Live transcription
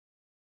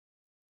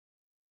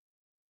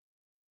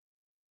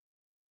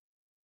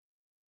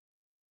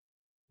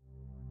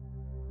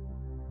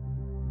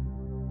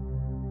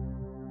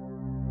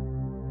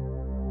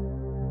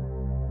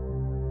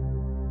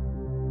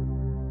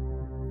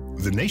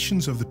The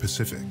nations of the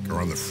Pacific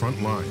are on the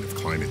front line of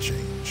climate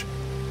change.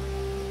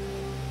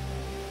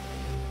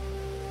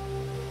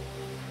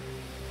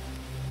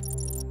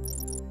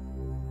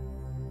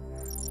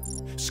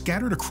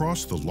 Scattered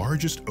across the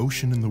largest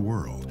ocean in the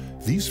world,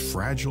 these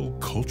fragile,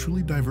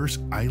 culturally diverse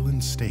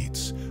island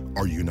states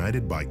are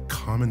united by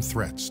common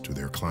threats to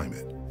their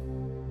climate.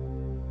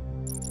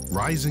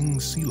 Rising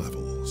sea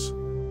levels,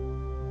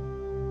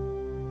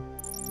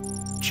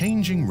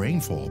 changing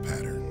rainfall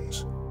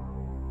patterns,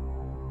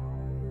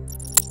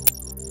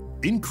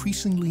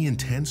 increasingly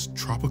intense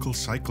tropical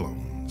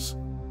cyclones,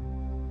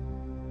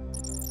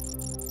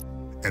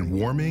 and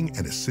warming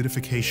and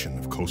acidification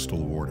of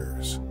coastal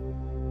waters.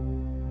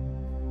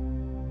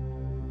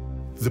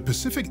 The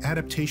Pacific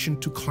Adaptation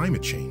to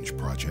Climate Change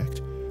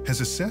Project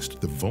has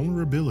assessed the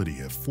vulnerability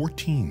of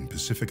 14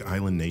 Pacific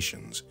Island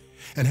nations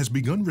and has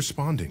begun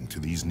responding to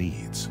these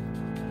needs.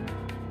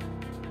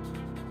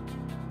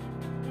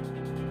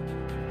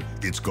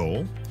 Its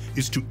goal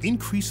is to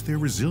increase their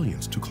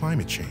resilience to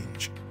climate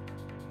change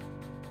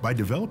by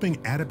developing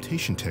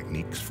adaptation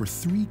techniques for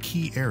 3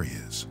 key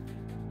areas: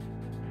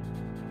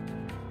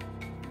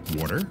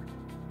 water,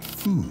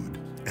 food,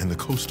 and the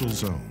coastal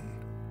zone.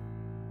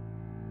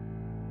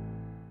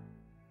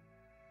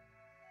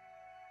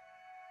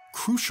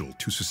 Crucial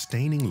to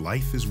sustaining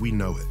life as we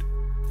know it,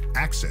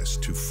 access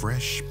to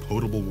fresh,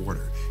 potable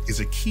water is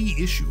a key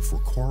issue for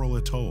coral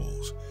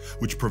atolls,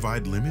 which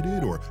provide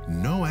limited or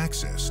no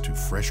access to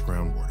fresh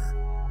groundwater.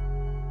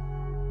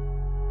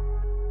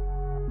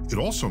 It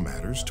also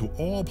matters to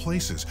all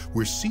places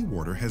where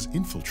seawater has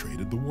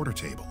infiltrated the water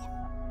table.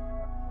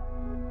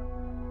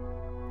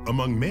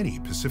 Among many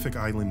Pacific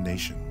Island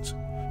nations,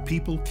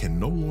 people can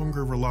no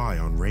longer rely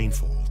on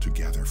rainfall to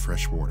gather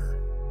fresh water.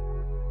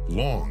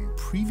 Long,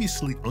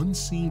 previously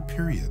unseen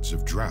periods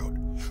of drought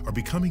are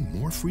becoming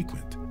more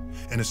frequent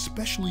and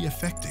especially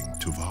affecting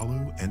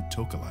Tuvalu and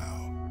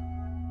Tokelau.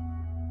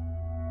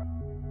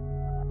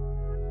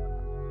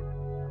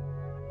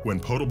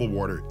 When potable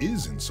water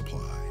is in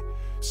supply,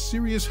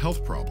 serious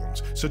health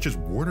problems such as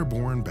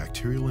waterborne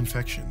bacterial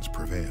infections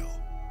prevail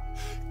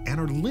and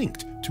are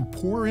linked to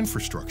poor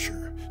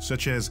infrastructure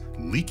such as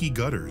leaky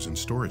gutters and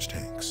storage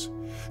tanks,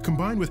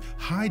 combined with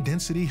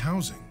high-density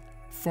housing,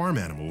 farm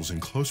animals in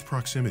close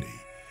proximity,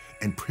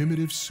 and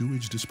primitive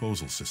sewage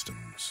disposal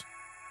systems.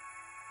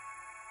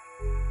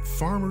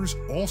 Farmers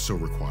also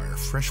require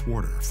fresh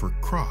water for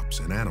crops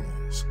and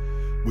animals,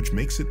 which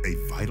makes it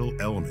a vital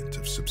element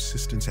of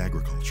subsistence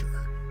agriculture.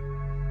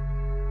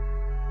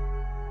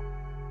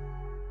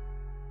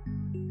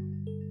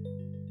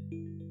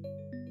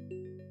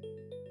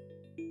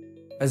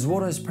 As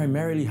water is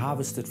primarily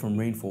harvested from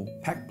rainfall,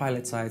 PAC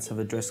pilot sites have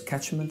addressed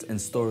catchment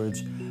and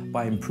storage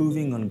by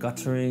improving on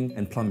guttering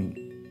and plumbing,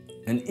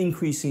 and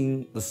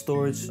increasing the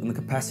storage and the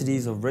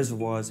capacities of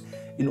reservoirs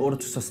in order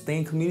to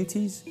sustain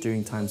communities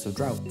during times of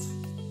drought.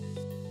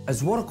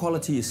 As water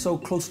quality is so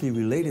closely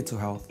related to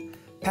health,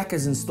 PAC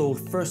has installed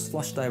first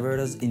flush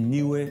diverters in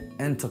Niue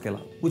and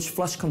Tokelau, which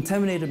flush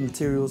contaminated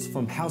materials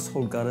from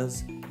household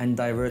gutters and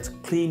divert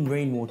clean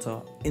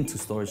rainwater into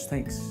storage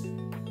tanks.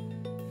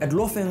 At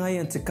Lofengai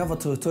and Te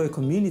Kawatoetoe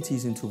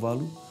communities in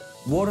Tuvalu,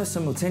 water is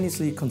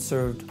simultaneously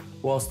conserved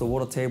whilst the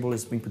water table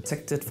is being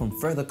protected from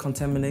further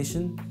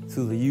contamination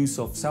through the use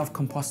of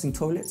self-composting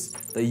toilets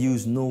that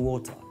use no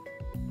water.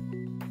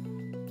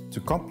 To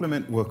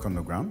complement work on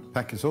the ground,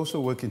 PAC is also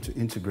working to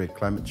integrate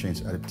climate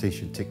change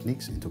adaptation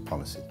techniques into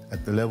policy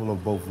at the level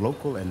of both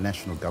local and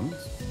national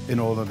governments in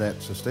order that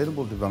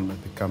sustainable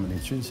development become an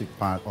intrinsic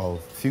part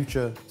of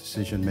future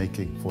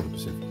decision-making for the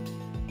Pacific.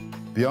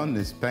 Beyond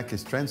this, PAC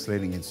is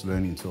translating its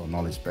learning to a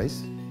knowledge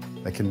base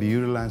that can be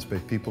utilized by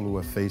people who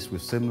are faced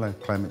with similar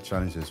climate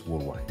challenges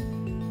worldwide.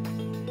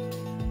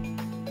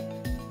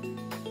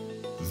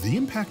 The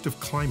impact of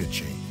climate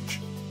change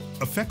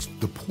affects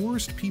the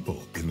poorest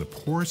people in the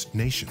poorest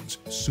nations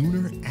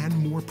sooner and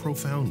more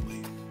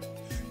profoundly,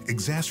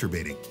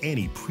 exacerbating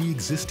any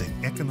pre-existing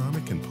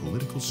economic and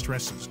political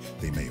stresses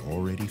they may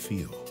already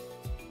feel.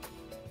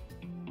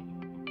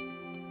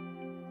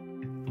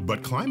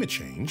 But climate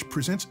change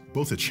presents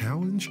both a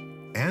challenge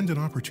and an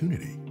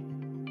opportunity.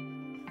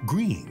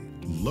 Green,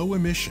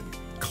 low-emission,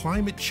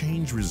 climate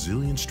change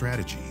resilient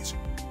strategies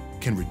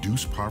can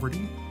reduce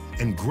poverty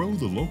and grow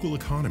the local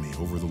economy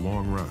over the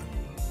long run.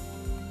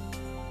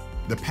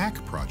 The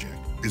PAC project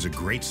is a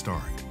great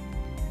start.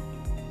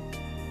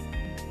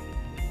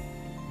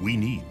 We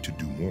need to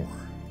do more.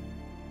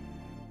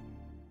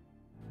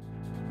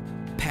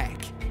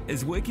 PAC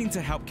is working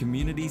to help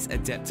communities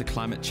adapt to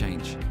climate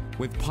change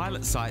with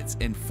pilot sites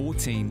in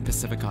 14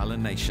 Pacific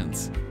Island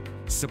nations.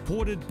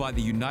 Supported by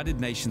the United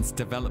Nations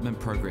Development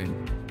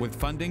Programme with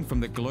funding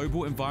from the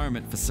Global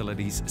Environment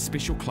Facility's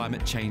Special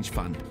Climate Change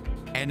Fund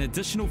and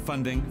additional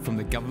funding from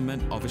the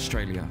Government of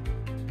Australia.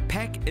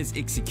 PAC is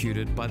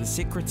executed by the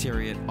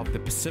Secretariat of the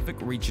Pacific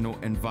Regional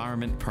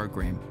Environment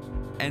Programme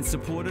and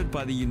supported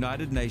by the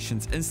United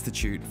Nations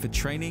Institute for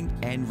Training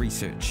and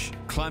Research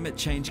Climate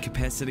Change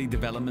Capacity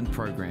Development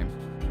Programme,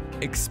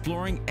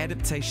 exploring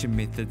adaptation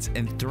methods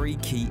in 3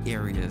 key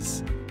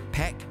areas: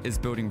 PAC is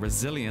building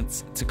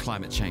resilience to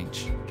climate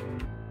change.